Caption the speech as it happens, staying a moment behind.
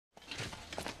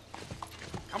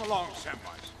Come along,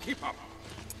 Samwise. Keep up.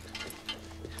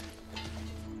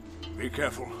 Be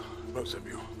careful, both of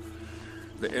you.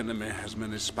 The enemy has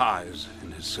many spies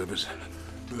in his service.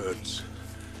 Birds,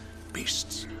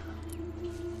 beasts.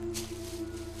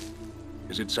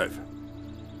 Is it safe?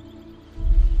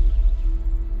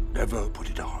 Never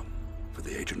put it on, for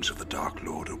the agents of the Dark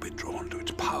Lord will be drawn to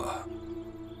its power.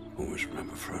 Always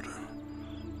remember, Frodo,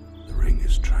 the ring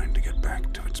is trying to get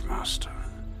back to its master.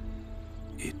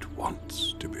 It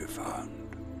wants to be found.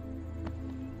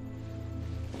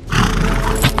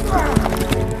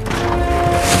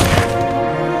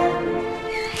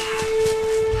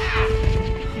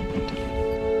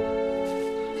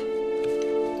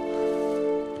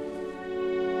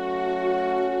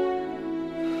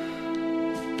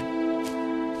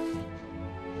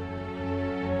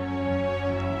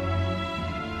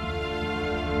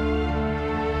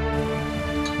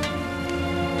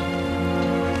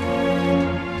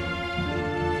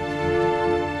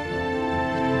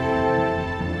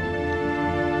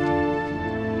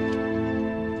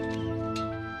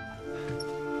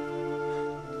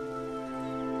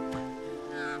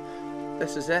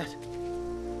 This is it.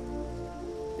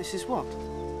 This is what?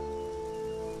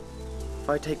 If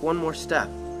I take one more step,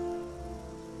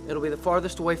 it'll be the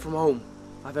farthest away from home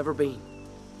I've ever been.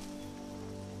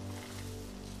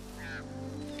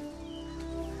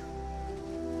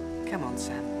 Come on,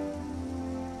 Sam.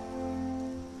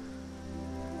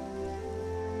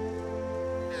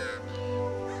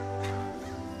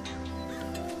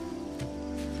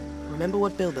 Remember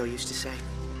what Bilbo used to say?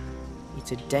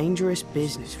 It's a dangerous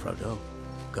business, Frodo.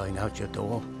 Going out your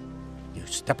door, you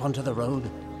step onto the road,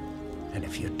 and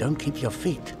if you don't keep your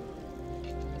feet,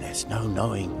 there's no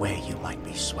knowing where you might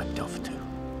be swept off to.